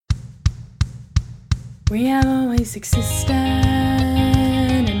We have always existed,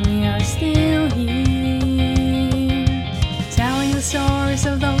 and we are still here, telling the stories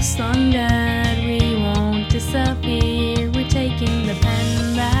of those long dead. We won't disappear. We're taking the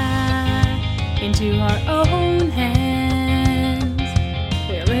pen back into our own hands.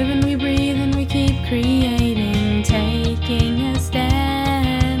 We live and we breathe and we keep creating, taking a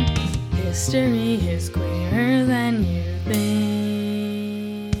stand. History is queerer than you think.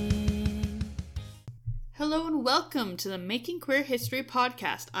 Hello and welcome to the Making Queer History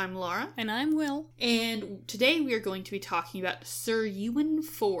podcast. I'm Laura. And I'm Will. And today we are going to be talking about Sir Ewan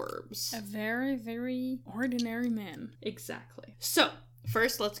Forbes. A very, very ordinary man. Exactly. So,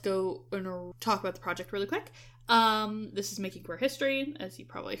 first let's go and talk about the project really quick. This is Making Queer History, as you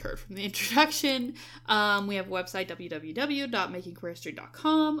probably heard from the introduction. We have a website,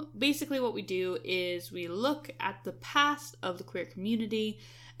 www.makingqueerhistory.com. Basically what we do is we look at the past of the queer community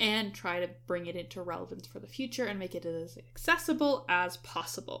and try to bring it into relevance for the future and make it as accessible as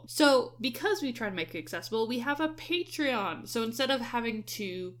possible. So, because we try to make it accessible, we have a Patreon. So instead of having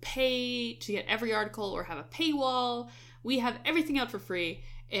to pay to get every article or have a paywall, we have everything out for free.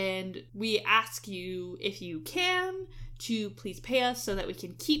 And we ask you, if you can, to please pay us so that we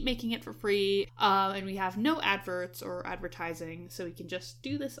can keep making it for free. And we have no adverts or advertising, so we can just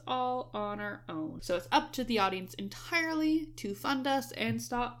do this all on our own. So it's up to the audience entirely to fund us and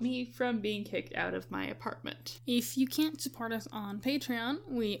stop me from being kicked out of my apartment. If you can't support us on Patreon,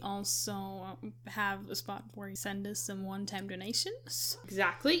 we also have a spot where you send us some one-time donations.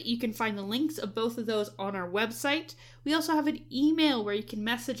 Exactly. You can find the links of both of those on our website. We also have an email where you can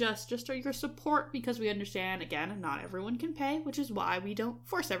message us just for your support, because we understand, again, not everyone can pay, which is why we don't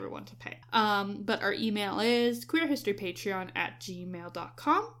force everyone to pay. But our email is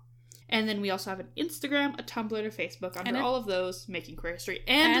queerhistorypatreon@gmail.com. And then we also have an Instagram, a Tumblr, and a Facebook under all of those, Making Queer History,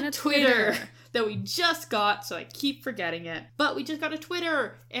 and a Twitter that we just got, so I keep forgetting it. But we just got a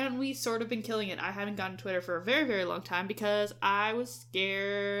Twitter, and we sort of been killing it. I haven't gotten Twitter for a very, very long time because I was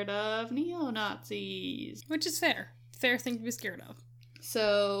scared of neo-Nazis. Which is fair. Fair thing to be scared of.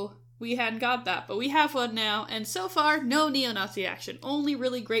 So we hadn't got that, but we have one now, and so far, no neo-Nazi action. Only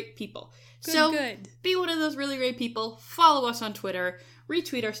really great people. Good. Be one of those really great people. Follow us on Twitter.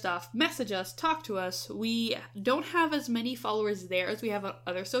 Retweet our stuff, message us, talk to us. We don't have as many followers there as we have on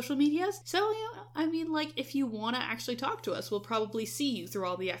other social medias. So, if you want to actually talk to us, we'll probably see you through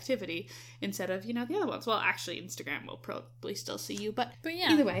all the activity instead of, the other ones. Well, actually, Instagram will probably still see you, but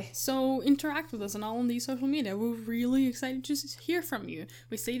yeah, either way. So interact with us on all of these social media. We're really excited to hear from you.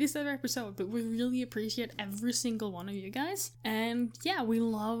 We say this every episode, but we really appreciate every single one of you guys. And yeah, we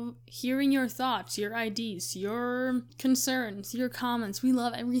love hearing your thoughts, your ideas, your concerns, your comments. We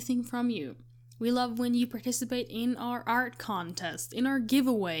love everything from you. We love when you participate in our art contest, in our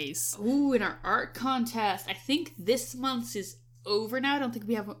giveaways. Ooh, in our art contest. I think this month's is over now. I don't think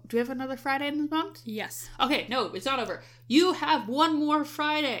do we have another Friday in this month? Yes. Okay, no, it's not over. You have one more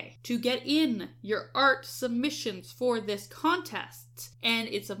Friday to get in your art submissions for this contest. And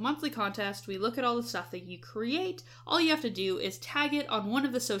it's a monthly contest. We look at all the stuff that you create. All you have to do is tag it on one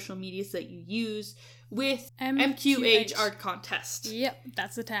of the social medias that you use with MQH Art Contest. Yep,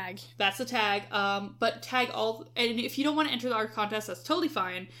 that's the tag. That's the tag. But tag all, and if you don't want to enter the art contest, that's totally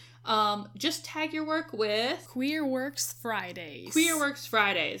fine. Just tag your work with Queerworks Fridays. Queerworks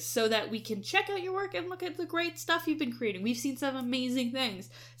Fridays, so that we can check out your work and look at the great stuff you've been creating. We've seen some amazing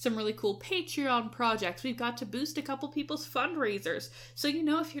things, some really cool Patreon projects. We've got to boost a couple people's fundraisers. So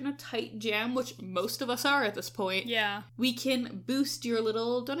if you're in a tight jam, which most of us are at this point, yeah, we can boost your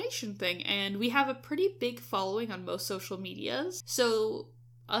little donation thing. And we have a pretty big following on most social medias. So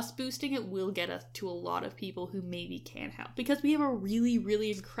us boosting it will get us to a lot of people who maybe can help, because we have a really,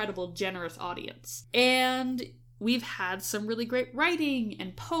 really incredible, generous audience. And we've had some really great writing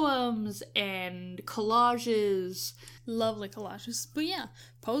and poems and collages. Lovely collages. But yeah,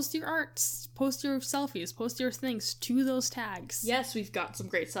 post your arts, post your selfies, post your things to those tags. Yes, we've got some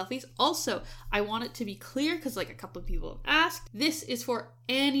great selfies. Also, I want it to be clear, because a couple of people have asked, this is for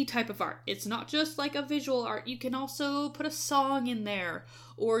any type of art. It's not just a visual art. You can also put a song in there,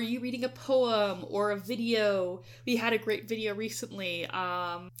 or you reading a poem, or a video. We had a great video recently.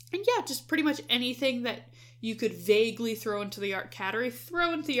 And yeah, just pretty much anything that you could vaguely throw into the art category,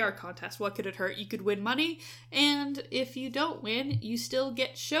 throw into the art contest. What could it hurt? You could win money, and if you don't win, you still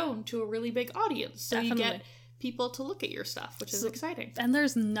get shown to a really big audience. So Definitely. You get people to look at your stuff, which is exciting. And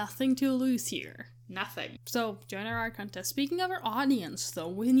there's nothing to lose here. Nothing. So, join our art contest. Speaking of our audience, though,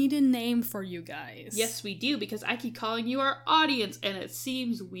 we need a name for you guys. Yes, we do, because I keep calling you our audience, and it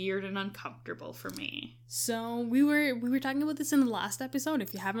seems weird and uncomfortable for me. So, we were talking about this in the last episode.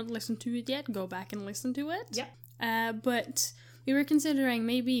 If you haven't listened to it yet, go back and listen to it. Yep. But we were considering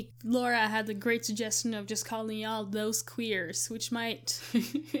maybe Laura had the great suggestion of just calling y'all those queers, which might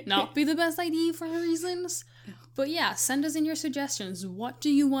not be the best idea for reasons. No. But yeah, send us in your suggestions. What do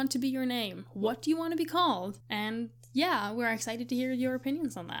you want to be your name? What do you want to be called? And yeah, we're excited to hear your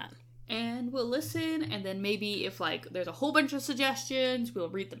opinions on that. And we'll listen, and then maybe if, like, there's a whole bunch of suggestions, we'll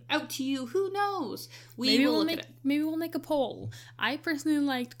read them out to you. Who knows? Maybe we'll make a poll. I personally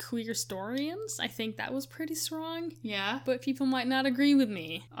liked queer historians. I think that was pretty strong. Yeah. But people might not agree with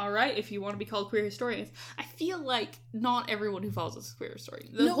me. Alright, if you want to be called queer historians. I feel like not everyone who follows us is queer historian.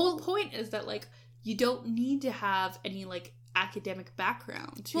 The whole point is that, like, you don't need to have any, like, academic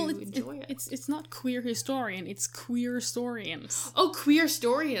background to enjoy it. It's not queer historian, it's queer historians. Oh, queer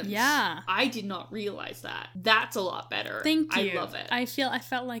historians. Yeah. I did not realize that. That's a lot better. Thank you. I love it. I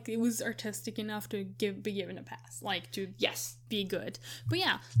felt like it was artistic enough to be given a pass. Like, to be good. But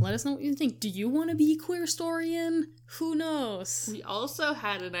yeah, let us know what you think. Do you want to be a queer historian? Who knows? We also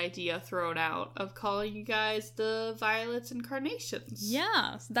had an idea thrown out of calling you guys the Violets and Carnations.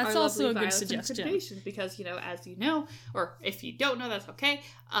 Yeah, that's also a good suggestion. Because, you know, as you know, or if you don't know, that's okay.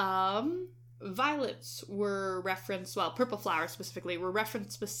 Violets were referenced, well, purple flowers specifically, were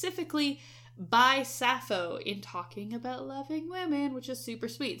referenced specifically by Sappho in talking about loving women, which is super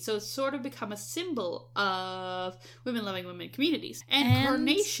sweet. So it's sort of become a symbol of women loving women communities. And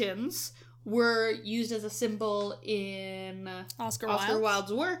carnations were used as a symbol in Oscar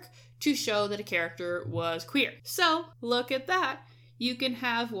Wilde's work to show that a character was queer. So look at that. You can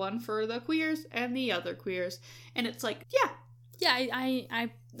have one for the queers and the other queers. And it's like, yeah, I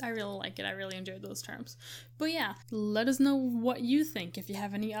really like it. I really enjoyed those terms. But yeah, let us know what you think if you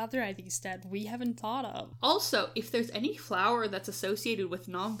have any other ideas that we haven't thought of. Also, if there's any flower that's associated with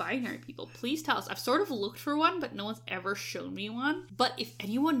non-binary people, please tell us. I've sort of looked for one, but no one's ever shown me one. But if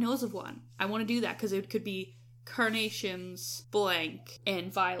anyone knows of one, I want to do that because it could be carnations, blank,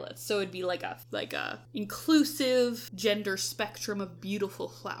 and violets. So it'd be like a inclusive gender spectrum of beautiful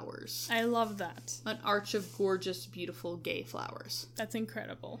flowers. I love that. An arch of gorgeous, beautiful, gay flowers. That's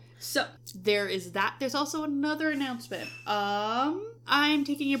incredible. So there is that. There's also another announcement. I'm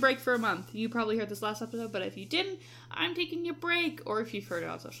taking a break for a month. You probably heard this last episode, but if you didn't, I'm taking a break. Or if you've heard it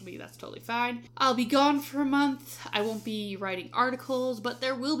on social media, that's totally fine. I'll be gone for a month. I won't be writing articles, but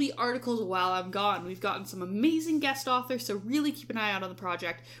there will be articles while I'm gone. We've gotten some amazing guest authors, so really keep an eye out on the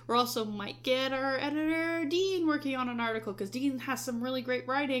project. We also might get our editor, Dean, working on an article, because Dean has some really great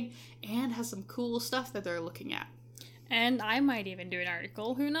writing and has some cool stuff that they're looking at. And I might even do an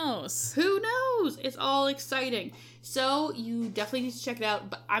article. Who knows? Who knows? It's all exciting. So you definitely need to check it out.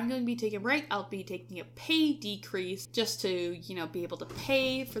 But I'm going to be taking a break. I'll be taking a pay decrease just to, you know, be able to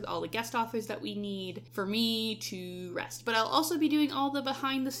pay for all the guest authors that we need for me to rest. But I'll also be doing all the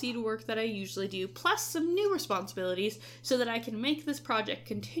behind the scene work that I usually do, plus some new responsibilities so that I can make this project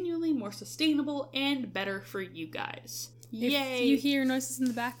continually more sustainable and better for you guys. Yay! If you hear noises in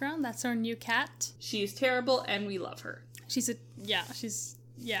the background, that's our new cat. She is terrible and we love her. She's the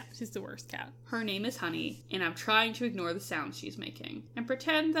worst cat. Her name is Honey, and I'm trying to ignore the sounds she's making and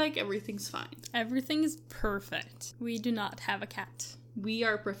pretend like everything's fine. Everything is perfect. We do not have a cat. We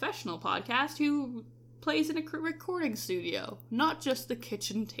are a professional podcast who plays in a recording studio, not just the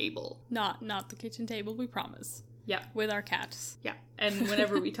kitchen table. Not the kitchen table, we promise. Yeah. With our cats. Yeah. And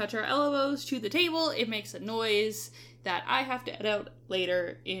whenever we touch our elbows to the table, it makes a noise that I have to edit out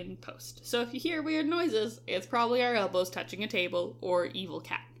later in post. So if you hear weird noises, it's probably our elbows touching a table or evil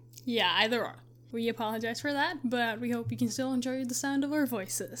cat. Yeah, either or. We apologize for that, but we hope you can still enjoy the sound of our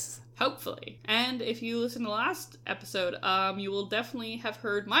voices. Hopefully. And if you listen to the last episode, you will definitely have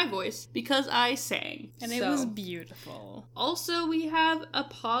heard my voice because I sang. And it was beautiful. Also, we have a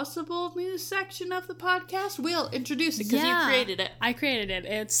possible new section of the podcast. We'll introduce it because you created it. I created it.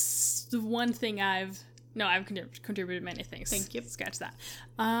 It's the one thing I've contributed many things. Thank you. Scratch that.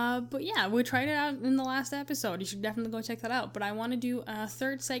 But yeah, we tried it out in the last episode. You should definitely go check that out. But I want to do a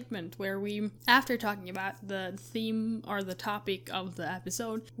third segment where we, after talking about the theme or the topic of the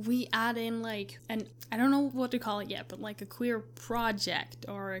episode, we add in like I don't know what to call it yet, but like a queer project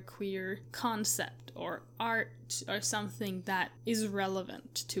or a queer concept or art or something that is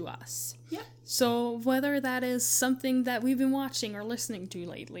relevant to us. Yeah. So whether that is something that we've been watching or listening to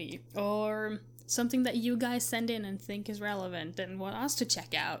lately, or something that you guys send in and think is relevant and want us to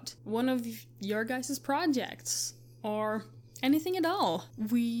check out. One of your guys' projects, or anything at all.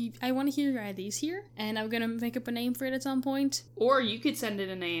 I want to hear your ideas here, and I'm gonna make up a name for it at some point. Or you could send in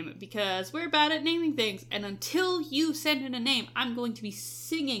a name, because we're bad at naming things, and until you send in a name, I'm going to be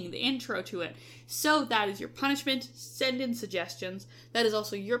singing the intro to it. So that is your punishment. Send in suggestions. That is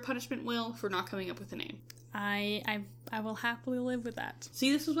also your punishment, Will, for not coming up with a name. I will happily live with that.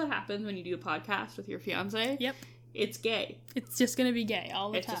 See, this is what happens when you do a podcast with your fiance. Yep. It's gay. It's just gonna be gay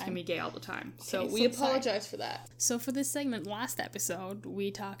all the time. It's just gonna be gay all the time. Okay, So so we apologize for that. So for this segment, last episode,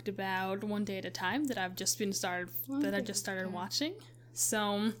 we talked about One Day at a Time that I just started watching.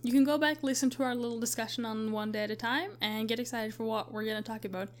 So you can go back, listen to our little discussion on One Day at a Time, and get excited for what we're gonna talk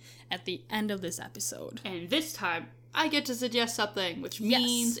about at the end of this episode. And this time, I get to suggest something, which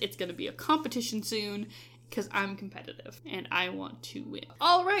means it's gonna be a competition soon, because I'm competitive and I want to win.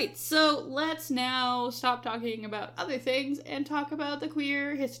 Alright, so let's now stop talking about other things and talk about the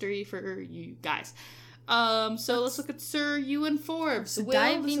queer history for you guys. So let's look at Sir Ewan Forbes. So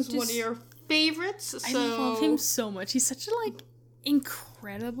Will, this is one of your favorites. I love him so much. He's such a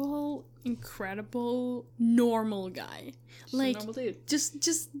incredible normal guy. Just a normal dude. Just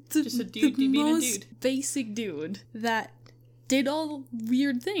a dude being a dude. Basic dude that did all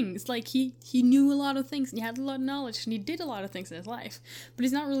weird things. Like, he knew a lot of things, and he had a lot of knowledge, and he did a lot of things in his life, but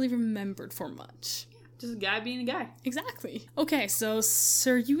he's not really remembered for much. Just a guy being a guy. Exactly. Okay, so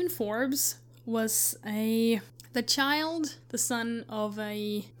Sir Ewan Forbes was the son of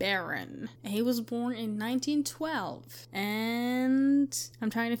a baron. He was born in 1912, and I'm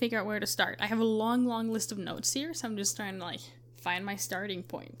trying to figure out where to start. I have a long list of notes here, so I'm just trying to, find my starting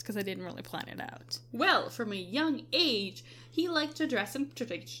point, because I didn't really plan it out. Well, from a young age, he liked to dress in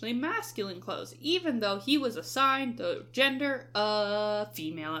traditionally masculine clothes, even though he was assigned the gender of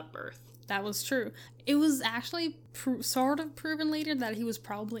female at birth. That was true. It was actually sort of proven later that he was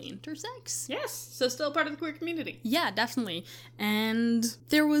probably intersex. Yes, so still part of the queer community. Yeah, definitely. And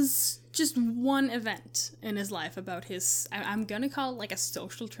there was just one event in his life about his, I'm gonna call it a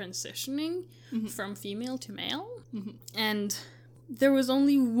social transitioning from female to male. Mm-hmm. And there was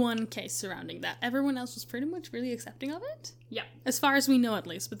only one case surrounding that. Everyone else was pretty much really accepting of it. Yeah. As far as we know, at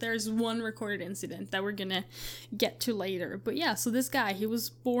least. But there's one recorded incident that we're gonna get to later. But yeah, so this guy, he was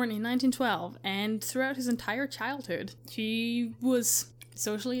born in 1912, and throughout his entire childhood, he was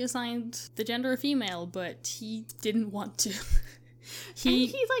socially assigned the gender of female, but he didn't want to.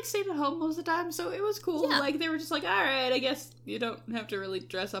 He stayed at home most of the time, so it was cool. Yeah. They were just alright, I guess you don't have to really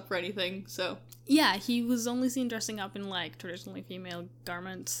dress up for anything, so. Yeah, he was only seen dressing up in, traditionally female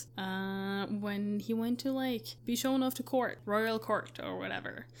garments, when he went to, be shown off to court, royal court, or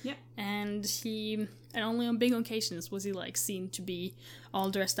whatever. Yeah. And only on big occasions was he, seen to be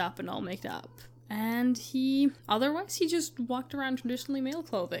all dressed up and all made up. And otherwise he just walked around traditionally male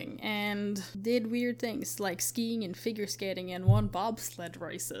clothing and did weird things like skiing and figure skating and won bobsled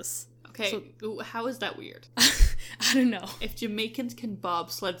races. Okay, so, how is that weird? I don't know. If Jamaicans can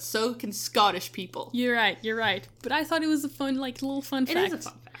bobsled, so can Scottish people. You're right. But I thought it was a fun, little fun fact. It is a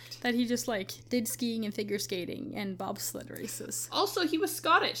fun fact. That he just, did skiing and figure skating and bobsled races. Also, he was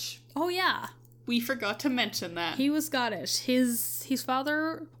Scottish. Oh, yeah. We forgot to mention that. He was Scottish. His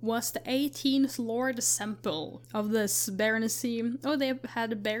father was the 18th Lord Semple of this baronetcy. Oh, they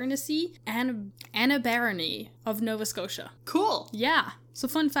had a baronetcy and a barony of Nova Scotia. Cool. Yeah. So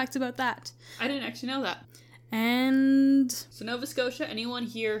fun facts about that. I didn't actually know that. And so Nova Scotia, anyone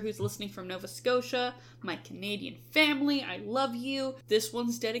here who's listening from Nova Scotia, my Canadian family, I love you. This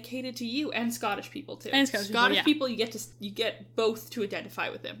one's dedicated to you and Scottish people too. And Scottish people, you get both to identify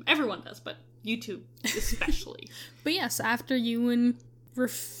with them. Everyone does, but you two especially. But yes, after Ewan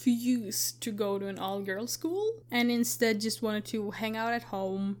refused to go to an all-girls school and instead just wanted to hang out at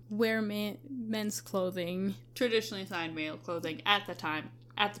home, wear men's clothing. Traditionally assigned male clothing at the time.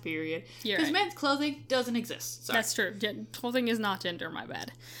 At the period. Because right. Men's clothing doesn't exist. Sorry. That's true. Clothing is not gender, my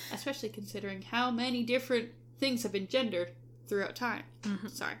bad. Especially considering how many different things have been gendered throughout time. Mm-hmm.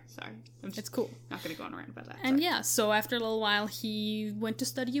 Sorry. It's cool. Not going to go on a rant about that. And yeah, so after a little while, he went to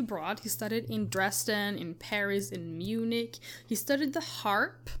study abroad. He studied in Dresden, in Paris, in Munich. He studied the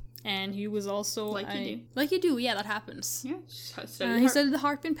harp. And he was also Like you do, yeah, that happens. Yeah, he studied the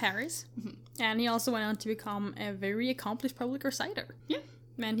harp in Paris. Mm-hmm. And he also went on to become a very accomplished public reciter. Yeah.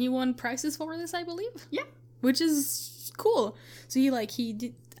 And he won prizes for this, I believe. Yeah. Which is cool. So I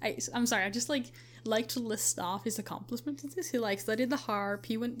just like to list off his accomplishments with this. He studied the harp,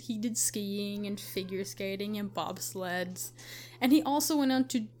 he did skiing and figure skating and bobsleds. And he also went on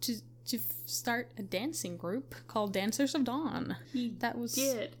to start a dancing group called Dancers of Dawn. He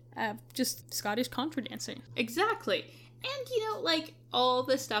did. just Scottish contra dancing. Exactly. And, like, all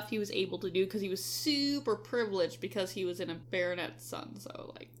the stuff he was able to do because he was super privileged because he was in a baronet's son,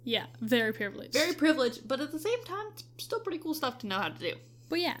 so, like... Yeah, very privileged. Very privileged, but at the same time, it's still pretty cool stuff to know how to do.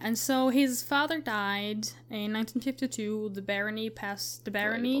 But yeah, and so his father died in 1952, the barony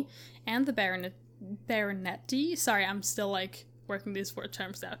and the baronetcy, sorry, I'm still, like, working these 4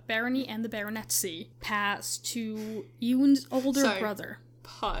 terms out, barony and the baronetcy passed to Ewan's older brother.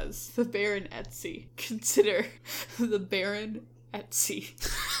 Pause. The baronetcy. Consider the baronetcy.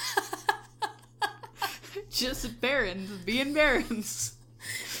 Just barons being barons.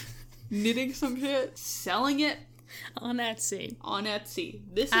 Knitting some shit, selling it. On Etsy.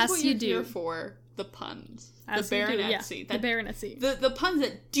 This is what you're here for. The puns. The baronetcy. The baronetcy. The puns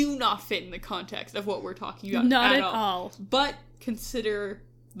that do not fit in the context of what we're talking about. Not at all. But consider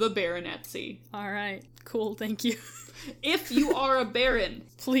the baronetcy. Alright. Cool, thank you. If you are a baron,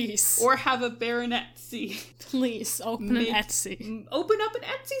 please, or have a baronetcy, please open an Etsy. Open up an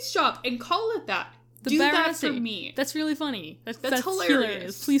Etsy shop and call it that. Do that for me. That's really funny. That's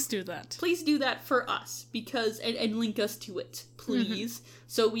hilarious. Please do that. Please do that for us, because and link us to it, please,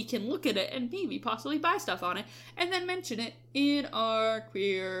 so we can look at it and maybe possibly buy stuff on it, and then mention it in our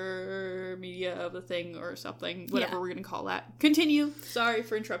queer media of the thing or something, whatever we're gonna call that. Continue. Sorry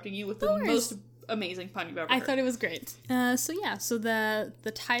for interrupting you with the most amazing pun you've ever heard. I thought it was great. So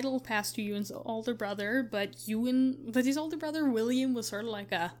the title passed to Ewan's older brother, but his older brother William was sort of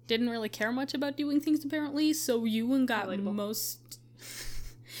like didn't really care much about doing things apparently, so Ewan got most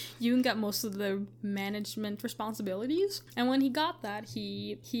of the management responsibilities, and when he got that,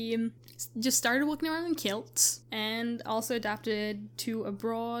 he just started walking around in kilts and also adapted to a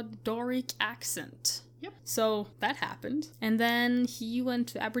broad Doric accent. Yep. So that happened. And then he went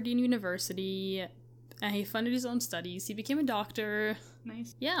to Aberdeen University and he funded his own studies. He became a doctor.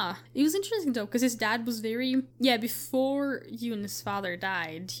 Nice. Yeah. It was interesting though, because his dad was before Ewan's father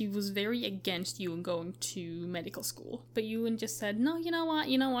died, he was very against Ewan going to medical school. But Ewan just said, no, you know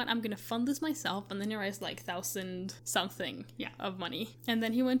what, I'm gonna fund this myself, and then he raised like 1,000 something of money. And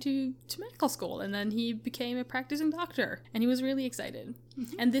then he went to medical school, and then he became a practicing doctor, and he was really excited.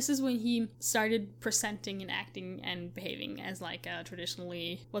 Mm-hmm. And this is when he started presenting and acting and behaving as like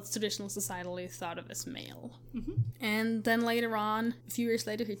what's traditionally societally thought of as male. Mm-hmm. And then later on, a few years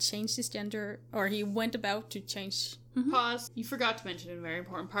later, he changed his gender, or he went about to change. Mm-hmm. Pause. You forgot to mention a very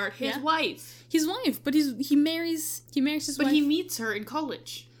important part. His wife. His wife, but he marries his wife. But he meets her in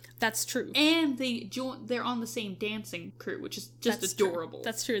college. That's true. And they're on the same dancing crew, which is just adorable. True.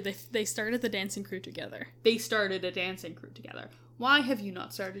 That's true. They started the dancing crew together. Why have you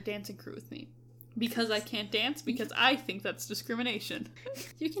not started a dancing crew with me? Because I can't dance? Because I think that's discrimination.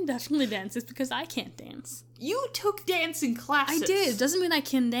 You can definitely dance. It's because I can't dance. You took dancing classes. I did. Doesn't mean I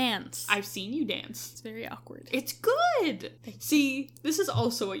can dance. I've seen you dance. It's very awkward. It's good. See, this is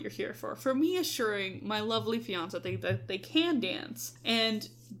also what you're here for. For me assuring my lovely fiance that they can dance. And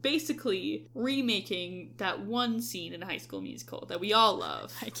basically remaking that one scene in High School Musical that we all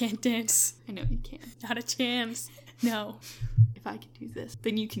love. I can't dance. I know you can. Not a chance. No. If I can do this,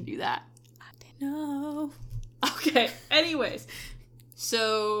 then you can do that. No. Okay, anyways.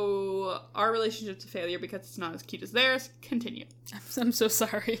 So, our relationship's a failure because it's not as cute as theirs. Continue. I'm so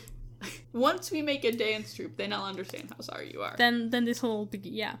sorry. Once we make a dance troupe, then I'll understand how sorry you are. Then this will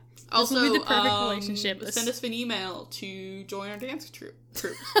be, Also, this will be the perfect relationship. Send us an email to join our dance troupe.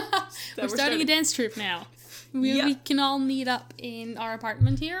 We're starting a dance troupe now. We can all meet up in our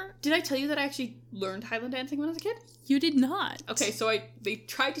apartment here. Did I tell you that I actually learned Highland dancing when I was a kid? You did not. Okay, so they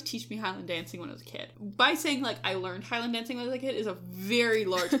tried to teach me Highland dancing when I was a kid. By saying, I learned Highland dancing when I was a kid is a very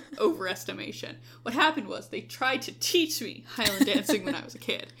large overestimation. What happened was they tried to teach me Highland dancing when I was a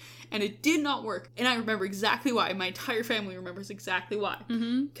kid, and it did not work. And I remember exactly why. My entire family remembers exactly why.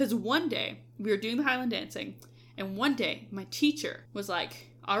 Because one day, we were doing the Highland dancing, and one day, my teacher was like,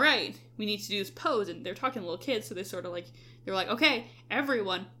 all right, we need to do this pose. And they're talking to little kids, so they were like, okay,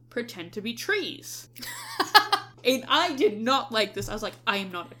 everyone pretend to be trees. And I did not like this. I was like, I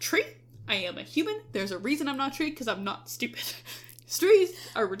am not a tree. I am a human. There's a reason I'm not a tree, because I'm not stupid. Trees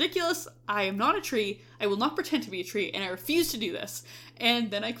are ridiculous. I am not a tree. I will not pretend to be a tree, and I refuse to do this. And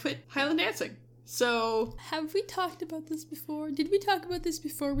then I quit Highland dancing. So... Have we talked about this before? Did we talk about this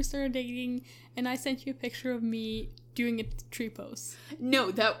before we started dating, and I sent you a picture of me doing a tree pose?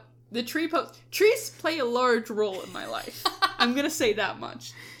 No, the tree pose... Trees play a large role in my life. I'm gonna say that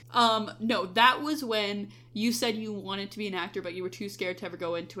much. No, that was when you said you wanted to be an actor, but you were too scared to ever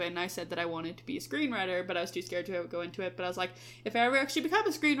go into it, and I said that I wanted to be a screenwriter, but I was too scared to ever go into it, but I was like, if I ever actually become a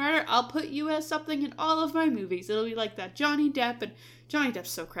screenwriter, I'll put you as something in all of my movies. It'll be like that Johnny Depp, and Johnny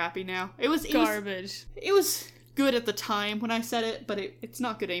Depp's so crappy now. It was garbage. It was good at the time when I said it, but it's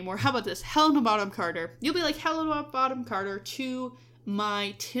not good anymore. How about this? Helena Bonham Carter. You'll be like Helena Bonham Carter to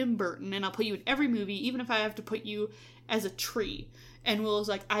my Tim Burton, and I'll put you in every movie, even if I have to put you as a tree. And Will was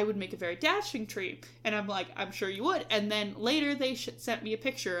like, I would make a very dashing tree. And I'm like, I'm sure you would. And then later they sent me a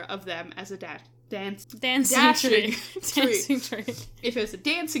picture of them as a dancing tree. Dancing tree. If it was a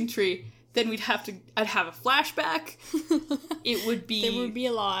dancing tree, then I'd have a flashback. It would be... There would be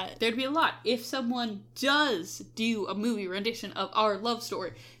a lot. There'd be a lot. If someone does do a movie rendition of our love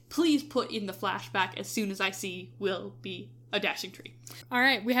story, please put in the flashback as soon as I see Will be a dashing tree. All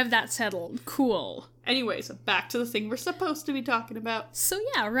right, we have that settled. Cool. Anyways, back to the thing we're supposed to be talking about. So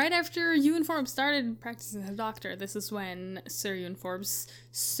yeah, right after Ewan Forbes started practicing as a doctor, this is when Sir Ewan Forbes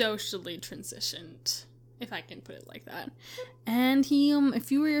socially transitioned, if I can put it like that. And he, a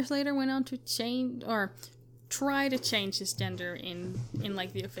few years later, went on to try to change his gender in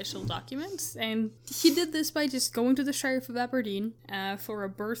like the official documents, and he did this by just going to the Sheriff of Aberdeen for a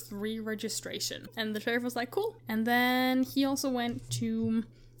birth re-registration, and the sheriff was like, cool. And then he also went to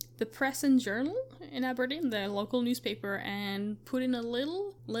the Press and Journal in Aberdeen, the local newspaper, and put in a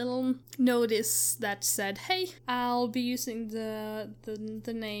little notice that said, hey, I'll be using the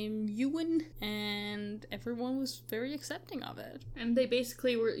name Ewan, and everyone was very accepting of it. And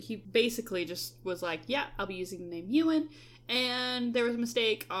he basically just was like, yeah, I'll be using the name Ewan, and there was a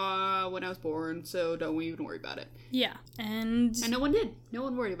mistake when I was born, so don't even worry about it. Yeah, and no one did. No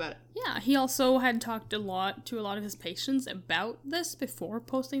one worried about it. Yeah, he also had talked to a lot of his patients about this before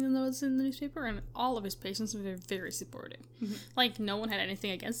posting the notice in the newspaper, and all of his patients were very supportive. Mm-hmm. Like, no one had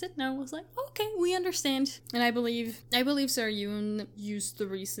anything against it. No one was like, okay, we understand. And I believe Sir Ewan used the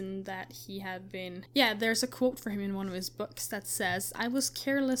reason that he had been... Yeah, there's a quote for him in one of his books that says, I was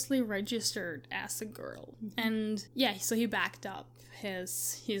carelessly registered as a girl. Mm-hmm. And yeah, so he backed up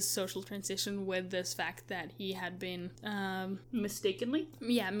his social transition with this fact that he had been mistakenly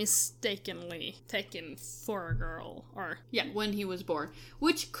taken for a girl, or when he was born,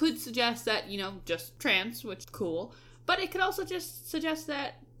 which could suggest that, just trans, which is cool, but it could also just suggest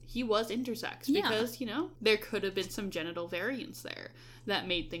that he was intersex, because there could have been some genital variance there that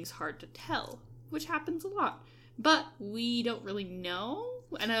made things hard to tell, which happens a lot. But we don't really know,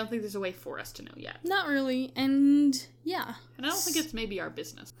 and I don't think there's a way for us to know yet. Not really, and yeah. And I don't think it's maybe our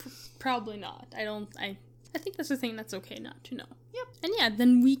business. Probably not. I think that's a thing that's okay not to know. Yep. And yeah,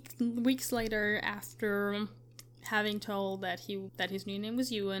 then weeks later, after having told that his new name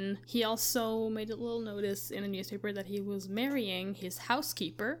was Ewan, he also made a little notice in the newspaper that he was marrying his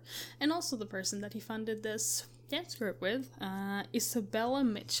housekeeper, and also the person that he funded this dance group with, Isabella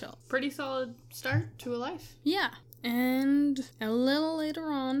Mitchell. Pretty solid start to a life. Yeah. And a little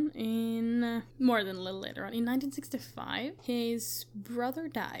later on, more than a little later on, in 1965, his brother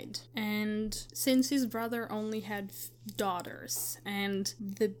died. And since his brother only had daughters, and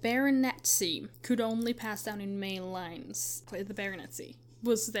the baronetcy could only pass down in male lines, the baronetcy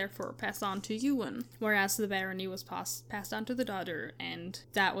was therefore passed on to Ewan, whereas the barony was passed on to the daughter, and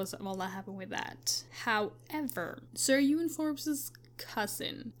that was all that happened with that. However, Sir Ewan Forbes'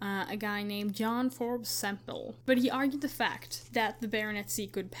 cousin, a guy named John Forbes Semple, but he argued the fact that the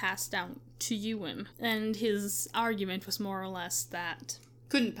baronetcy could pass down to Ewan, and his argument was more or less that...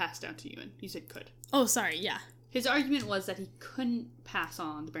 Couldn't pass down to Ewan. You said could. Oh, sorry, yeah. His argument was that he couldn't pass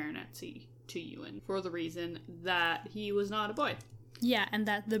on the baronetcy to Ewan for the reason that he was not a boy. Yeah, and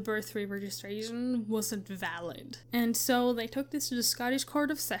that the birth re-registration wasn't valid. And so they took this to the Scottish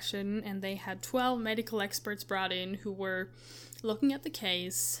Court of Session, and they had 12 medical experts brought in who were looking at the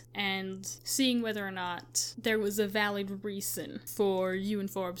case and seeing whether or not there was a valid reason for Ewan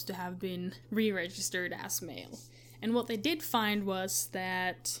Forbes to have been re-registered as male. And what they did find was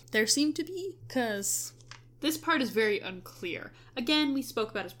that there seemed to be, because... This part is very unclear. Again, we spoke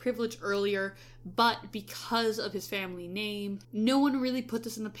about his privilege earlier, but because of his family name, no one really put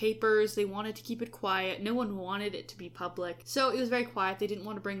this in the papers. They wanted to keep it quiet. No one wanted it to be public. So it was very quiet. They didn't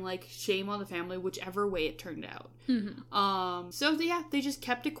want to bring, shame on the family, whichever way it turned out. Mm-hmm. So they just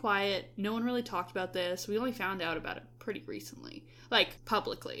kept it quiet. No one really talked about this. We only found out about it pretty recently.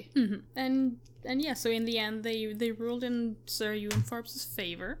 Publicly. Mm-hmm. And yeah, so in the end, they ruled in Sir Ewan Forbes'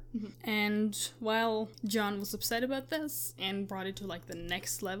 favor. Mm-hmm. And while John was upset about this and brought brought it to like the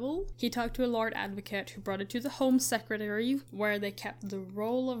next level. He talked to a Lord Advocate who brought it to the Home Secretary, where they kept the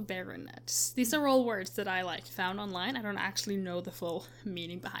role of baronets. These are all words that I like found online. I don't actually know the full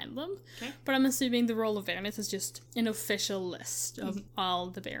meaning behind them, Okay. but I'm assuming the role of baronets is just an official list of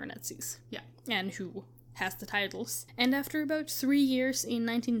all the baronetcies. Yeah. And who has the titles. And after about 3 years, in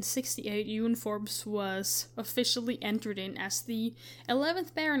 1968, Ewan Forbes was officially entered in as the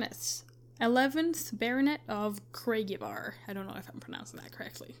 11th Baronet of Craigievar. I don't know if I'm pronouncing that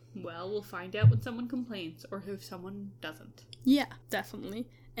correctly. Well, we'll find out when someone complains, or if someone doesn't. Yeah, definitely.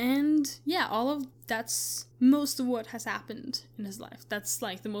 And yeah, that's most of what has happened in his life. That's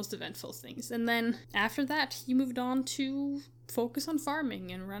like the most eventful things. And then after that, he moved on to focus on farming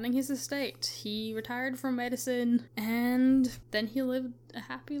and running his estate. He retired from medicine, and then he lived a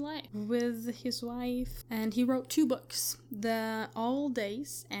happy life with his wife. And he wrote 2 books, The All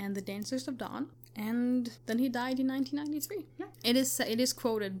Days and The Dancers of Dawn. And then he died in 1993. Yeah. It is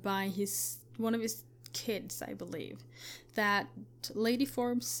quoted by one of his kids, I believe, that Lady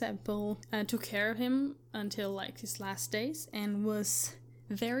Forbes Semple took care of him until like his last days and was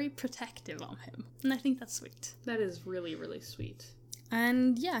very protective of him. And I think that's sweet. That is really, really sweet.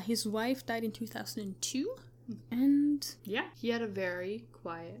 And yeah, his wife died in 2002. And yeah, he had a very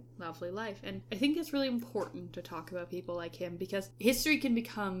quiet, lovely life. And I think it's really important to talk about people like him, because history can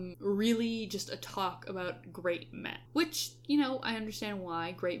become really just a talk about great men. Which, I understand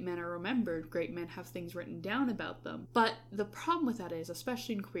why great men are remembered. Great men have things written down about them. But the problem with that is,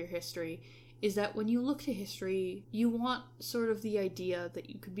 especially in queer history, is that when you look to history, you want sort of the idea that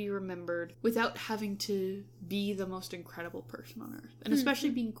you could be remembered without having to be the most incredible person on earth. And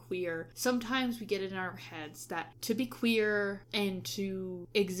especially being queer, sometimes we get it in our heads that to be queer and to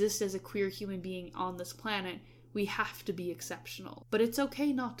exist as a queer human being on this planet, we have to be exceptional. But it's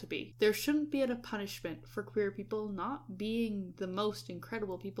okay not to be. There shouldn't be a punishment for queer people not being the most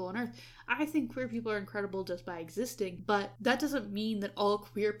incredible people on earth. I think queer people are incredible just by existing, but that doesn't mean that all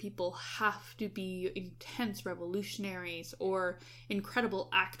queer people have to be intense revolutionaries or incredible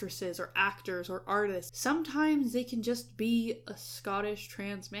actresses or actors or artists. Sometimes they can just be a Scottish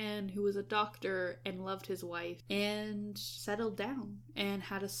trans man who was a doctor and loved his wife and settled down and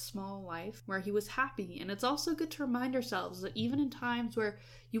had a small life where he was happy. And it's also good to remind ourselves that even in times where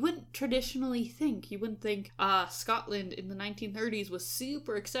you wouldn't traditionally think, Scotland in the 1930s was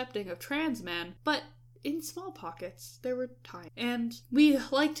super accepting of trans men, but in small pockets, there were times. And we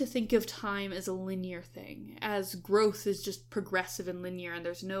like to think of time as a linear thing, as growth is just progressive and linear and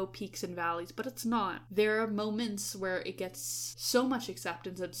there's no peaks and valleys, but it's not. There are moments where it gets so much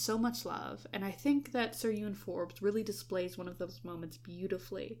acceptance and so much love, and I think that Sir Ewan Forbes really displays one of those moments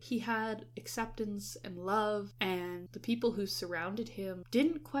beautifully. He had acceptance and love, and the people who surrounded him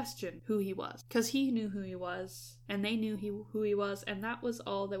didn't question who he was, because he knew who he was, and they knew who he was, and that was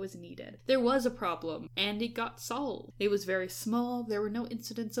all that was needed. There was a problem, and it got solved. It was very small. There were no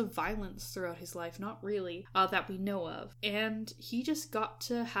incidents of violence throughout his life, not really, that we know of. And he just got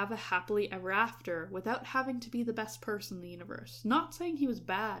to have a happily ever after without having to be the best person in the universe. Not saying he was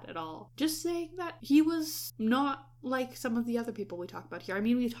bad at all. Just saying that he was not like some of the other people we talk about here. I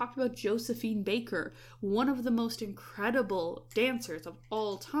mean, we talked about Josephine Baker, one of the most incredible dancers of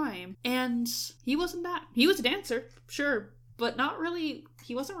all time, and he wasn't that. He was a dancer, sure, but not really.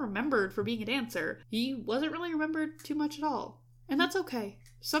 He wasn't remembered for being a dancer. He wasn't really remembered too much at all. And that's okay.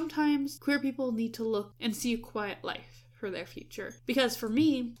 Sometimes queer people need to look and see a quiet life for their future. Because for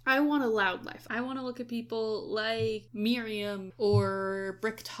me, I want a loud life. I want to look at people like Miriam or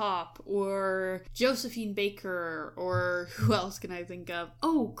Bricktop or Josephine Baker, or who else can I think of?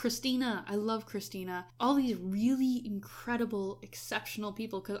 Oh, Christina. I love Christina. All these really incredible, exceptional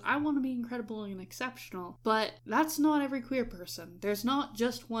people, because I want to be incredible and exceptional. But that's not every queer person. There's not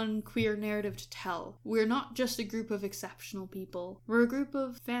just one queer narrative to tell. We're not just a group of exceptional people. We're a group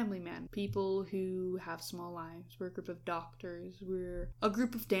of family men, people who have small lives. We're a group of doctors, we're a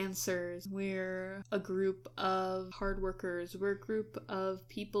group of dancers, we're a group of hard workers, we're a group of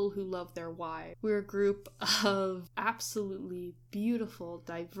people who love their wives, we're a group of absolutely beautiful,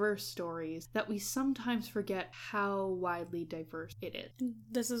 diverse stories that we sometimes forget how widely diverse it is.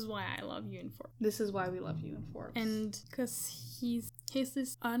 This is why I love Ewan Forbes. This is why we love Ewan Forbes. And because he's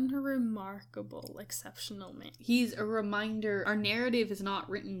this unremarkable, exceptional man. He's a reminder our narrative is not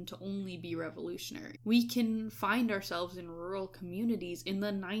written to only be revolutionary. We can find ourselves in rural communities in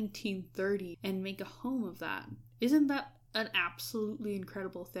the 1930s and make a home of that. Isn't that an absolutely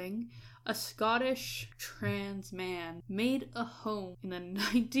incredible thing? A Scottish trans man made a home in the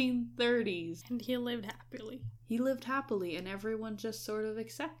 1930s. And he lived happily. He lived happily and everyone just sort of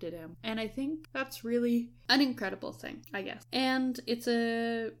accepted him. And I think that's really an incredible thing, I guess. And it's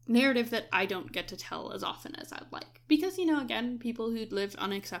a narrative that I don't get to tell as often as I'd like. Because, you know, again, people who lived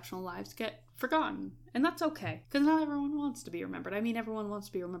unexceptional lives get forgotten. And that's okay. Because not everyone wants to be remembered. I mean, everyone wants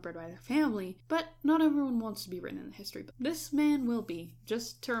to be remembered by their family, but not everyone wants to be written in the history book. This man will be,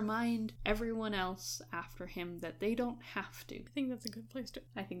 just to remind everyone else after him that they don't have to. I think that's a good place to.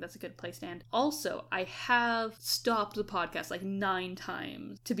 I think that's a good place to end. Also, I have stopped the podcast like 9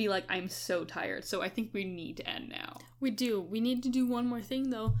 times to be like, I'm so tired. So I think we need to end now. We do. We need to do one more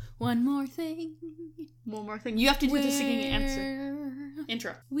thing, though. One more thing. One more thing. You have to do the singing answer.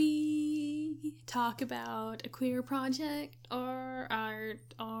 Intro. We talk about a queer project or art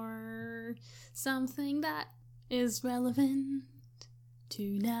or something that is relevant to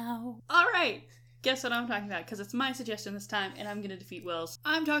now. All right. Guess what I'm talking about? Because it's my suggestion this time, and I'm going to defeat Will's.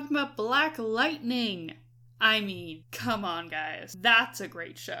 I'm talking about Black Lightning. I mean, come on, guys. That's a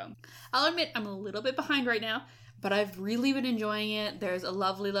great show. I'll admit I'm a little bit behind right now, but I've really been enjoying it. There's a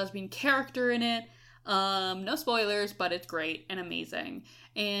lovely lesbian character in it. No spoilers, but it's great and amazing.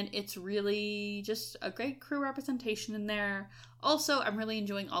 And it's really just a great crew representation in there. Also, I'm really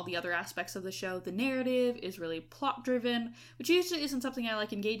enjoying all the other aspects of the show. The narrative is really plot driven, which usually isn't something I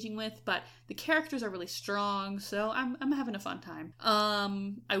like engaging with, but the characters are really strong, so I'm having a fun time.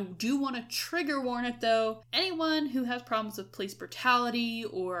 I do want to trigger warn it though. Anyone who has problems with police brutality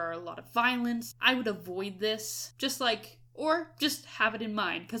or a lot of violence, I would avoid this. Or just have it in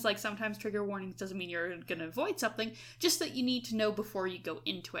mind, because like sometimes trigger warnings doesn't mean you're going to avoid something, just that you need to know before you go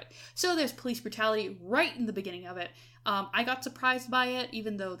into it. So there's police brutality right in the beginning of it. I got surprised by it,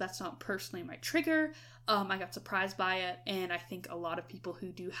 even though that's not personally my trigger. I got surprised by it, and I think a lot of people who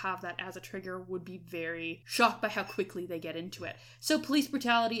do have that as a trigger would be very shocked by how quickly they get into it. So police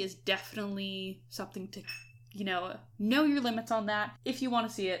brutality is definitely something to, know your limits on that. If you want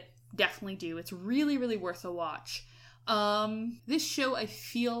to see it, definitely do. It's really, really worth a watch. This show, I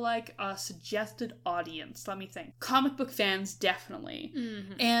feel like a suggested audience. Let me think. Comic book fans, definitely.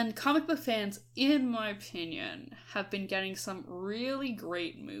 Mm-hmm. And comic book fans, in my opinion, have been getting some really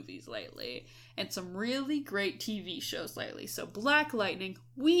great movies lately. And some really great TV shows lately. So Black Lightning,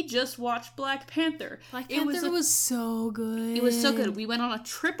 we just watched Black Panther. Black Panther was so good. It was so good. We went on a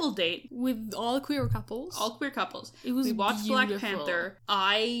triple date. With all queer couples. All queer couples. It was We watched beautiful. Black Panther.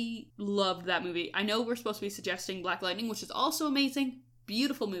 I loved that movie. I know we're supposed to be suggesting Black Lightning, which is also amazing.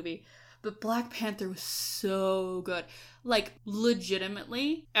 Beautiful movie. But Black Panther was so good. Like,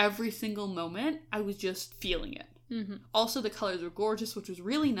 legitimately, every single moment, I was just feeling it. Mm-hmm. Also, the colors were gorgeous, which was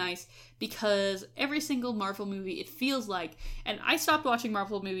really nice because every single Marvel movie, it feels like, and I stopped watching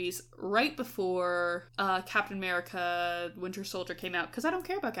Marvel movies right before Captain America Winter Soldier came out because I don't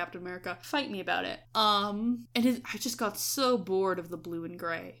care about Captain America. Fight me about it. I just got so bored of the blue and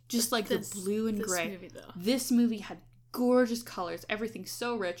gray. Just like the blue and gray. Movie, though. This movie had gorgeous colors, everything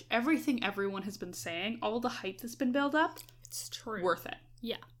so rich, everything everyone has been saying, all the hype that's been built up. It's true. Worth it.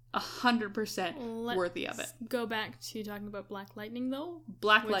 Yeah. 100% worthy of it. Let's go back to talking about Black Lightning, though.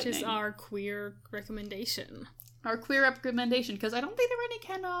 Black Which Lightning. is our queer recommendation. Our queer recommendation, because I don't think there are any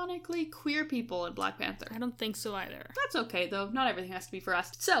canonically queer people in Black Panther. I don't think so either. That's okay, though. Not everything has to be for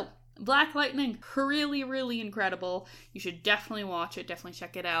us. So, Black Lightning, really, really incredible. You should definitely watch it, definitely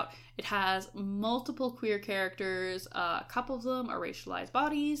check it out. It has multiple queer characters, a couple of them are racialized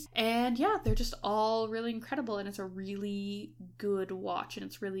bodies, and yeah, they're just all really incredible, and it's a really good watch, and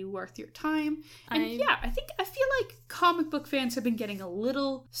it's really worth your time. And I feel like comic book fans have been getting a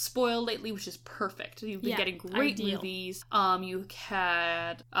little spoiled lately, which is perfect. You've been getting great movies. You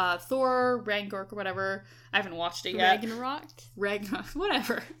had Thor, Ragnarok, or whatever. I haven't watched it yet. Ragnarok,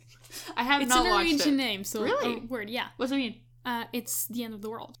 whatever. I have not watched it. It's an Norwegian name, so really? Word, yeah. What does it mean? It's the end of the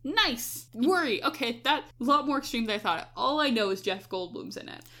world. Nice! Worry. Okay, that's a lot more extreme than I thought. All I know is Jeff Goldblum's in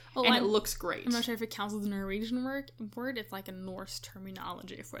it. And it looks great. I'm not sure if it counts as a Norwegian word. It's like a Norse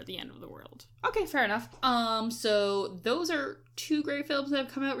terminology for the end of the world. Okay, fair enough. So those are 2 great films that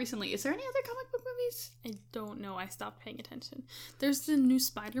have come out recently. Is there any other comic book movies? I don't know. I stopped paying attention. There's the new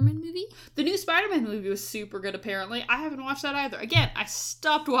Spider-Man movie. The new Spider-Man movie was super good, apparently. I haven't watched that either. Again, I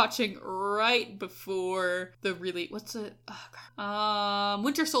stopped watching right before the what's it? Oh, God.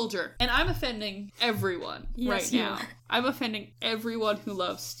 Winter Soldier. And I'm offending everyone right now. Are. I'm offending everyone who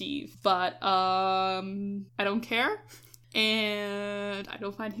loves Steve. But, I don't care. And I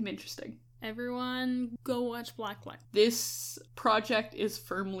don't find him interesting. Everyone, go watch Black Lightning. This project is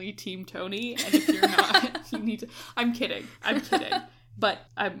firmly Team Tony, and if you're not, you need to... I'm kidding. But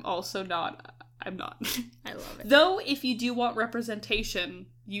I'm also not. I'm not. I love it. Though, if you do want representation,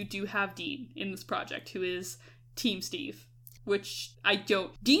 you do have Dean in this project, who is Team Steve. Which I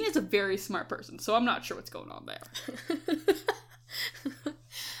don't... Dean is a very smart person, so I'm not sure what's going on there.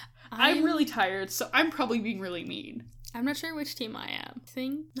 I'm really tired, so I'm probably being really mean. I'm not sure which team I am.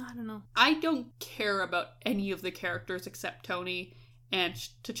 I don't know. I don't care about any of the characters except Tony and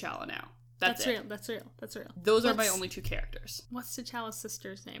T'Challa now. That's it. That's real. Those are my only two characters. What's T'Challa's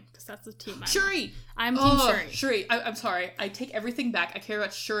sister's name? Because that's the team I'm Shuri! I'm Team Shuri. Shuri. I'm sorry. I take everything back. I care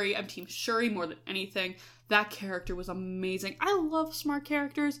about Shuri. I'm Team Shuri more than anything. That character was amazing. I love smart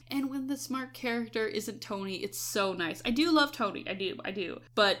characters, and when the smart character isn't Tony, it's so nice. I do love Tony. I do.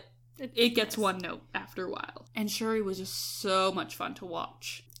 But it gets one note after a while. And Shuri was just so much fun to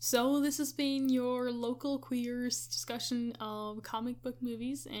watch. So this has been your local queers discussion of comic book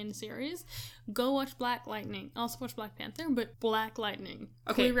movies and series. Go watch Black Lightning. Also watch Black Panther, but Black Lightning.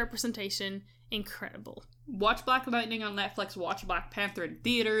 Okay. Queer representation, incredible. Watch Black Lightning on Netflix, watch Black Panther in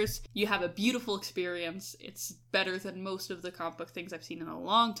theaters. You have a beautiful experience. It's better than most of the comic book things I've seen in a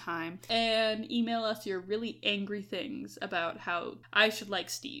long time. And email us your really angry things about how I should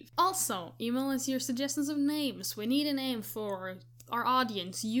like Steve. Also, email us your suggestions of names. We need a name for our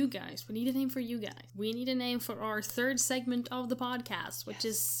audience, you guys. We need a name for you guys. We need a name for our third segment of the podcast, which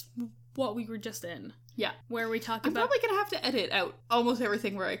is what we were just in. Yeah. Where we talk I'm about... probably going to have to edit out almost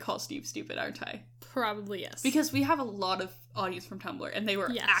everything where I call Steve stupid, aren't I? Probably, yes. Because we have a lot of audience from Tumblr, and they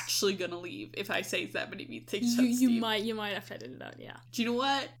were actually going to leave if I say that many things about Steve. You might have to edit it out, yeah. Do you know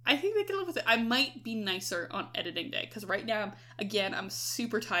what? I think they can live with it. I might be nicer on editing day, because right now, I'm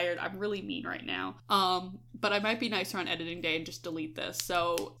super tired. I'm really mean right now. But I might be nicer on editing day and just delete this.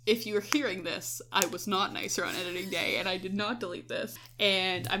 So if you're hearing this, I was not nicer on editing day, and I did not delete this.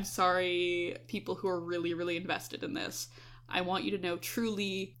 And I'm sorry, people who are really, really invested in this. I want you to know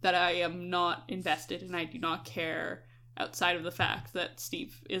truly that I am not invested and I do not care outside of the fact that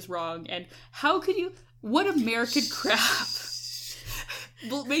Steve is wrong. And how could you... What American crap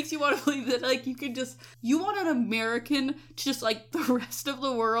makes you want to believe that, like, you want an American to just, like, the rest of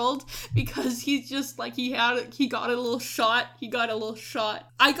the world because he's just, like, he got a little shot.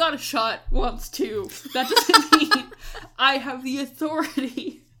 I got a shot once, too. That doesn't mean I have the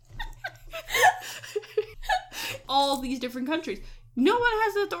authority. All these different countries. No one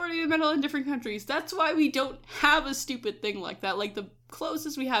has the authority to meddle in different countries. That's why we don't have a stupid thing like that. Like, the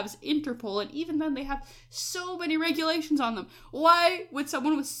closest we have is Interpol, and even then they have so many regulations on them. Why would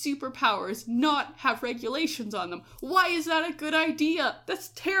someone with superpowers not have regulations on them? Why is that a good idea? That's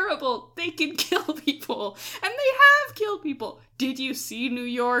terrible. They can kill people. And they have killed people. Did you see New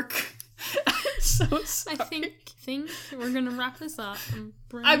York? I'm so sorry. I think we're gonna wrap this up.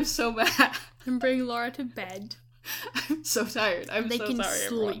 I'm so mad. And bring Laura to bed. I'm so tired. They so sorry,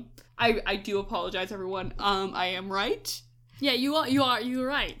 sleep. Everyone. I do apologize, everyone. I am right. Yeah, you're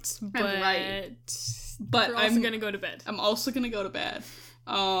right. But I'm right. But we're also gonna go to bed. I'm also gonna go to bed.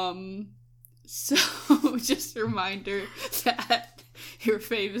 So just a reminder that your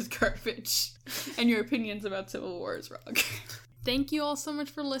fave is garbage and your opinions about Civil War is wrong. Thank you all so much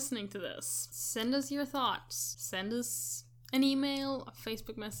for listening to this. Send us your thoughts. Send us an email, a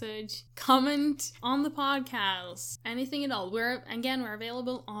Facebook message, comment on the podcast, anything at all. We're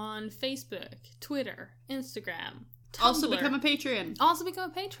available on Facebook, Twitter, Instagram, Tumblr. Also become a Patreon.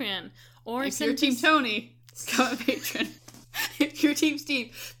 Or if you're Team Tony, become a patron. If you're Team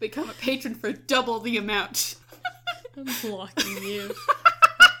Steve, become a patron for double the amount. I'm blocking you.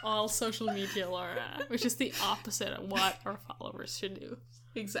 All social media, Laura, which is the opposite of what our followers should do.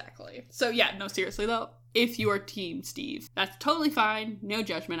 Exactly. So yeah, no, seriously though, if you are Team Steve, that's totally fine. No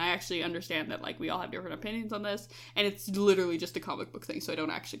judgment. I actually understand that, like, we all have different opinions on this, and it's literally just a comic book thing, so I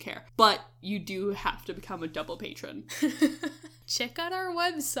don't actually care. But you do have to become a double patron. Check out our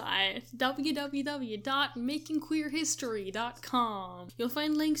website, www.makingqueerhistory.com. You'll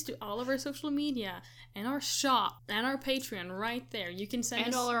find links to all of our social media, and our shop, and our Patreon right there. You can send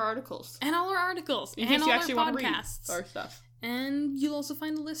us... all our articles. And all our articles. In and case all you our actually podcasts. want to read our stuff. And you'll also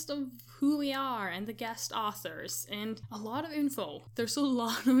find a list of who we are and the guest authors and a lot of info. There's a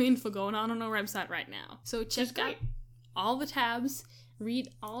lot of info going on our website right now. So check out all the tabs. Read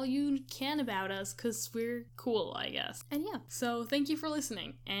all you can about us because we're cool, I guess. And yeah, so thank you for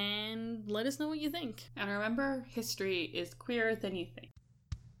listening and let us know what you think. And remember, history is queerer than you think.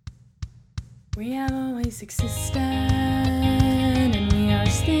 We have always existed and we are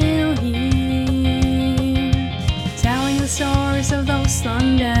still here, telling the stories of those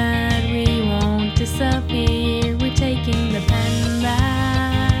long dead. We won't disappear. We're taking the pen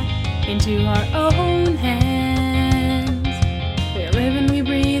back into our own hands. We're living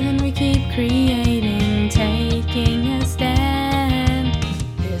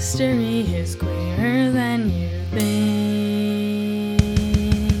History is clearer than you think.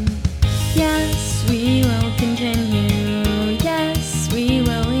 Yes, we will continue. Yes, we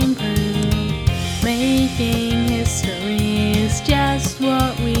will improve. Making history is just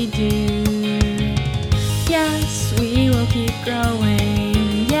what we do. Yes, we will keep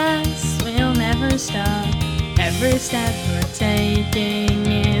growing. Yes, we'll never stop. Every step we're taking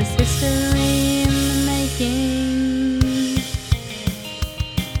is history in the making.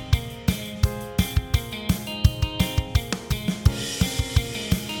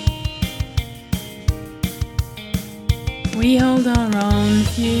 We hold our own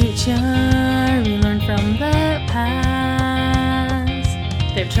future, we learn from the past.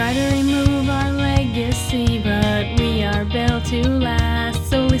 They've tried to remove our legacy, but we are built to last.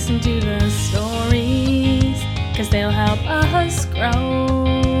 So listen to the stories, 'cause they'll help us grow.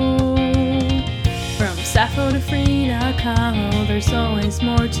 From Sappho to Frida Kahlo, there's always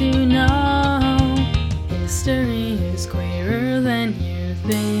more to know. History is clearer than you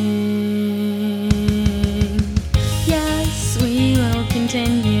think. Yes, we will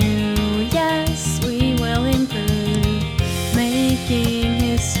continue. Yes, we will improve. Making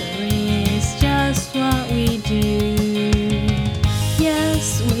history is just what we do.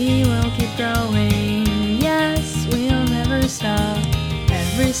 Yes, we will keep growing. Yes, we'll never stop.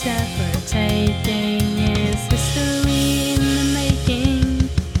 Every step we're taking is history in the making.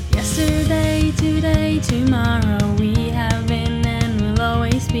 Yesterday, today, tomorrow.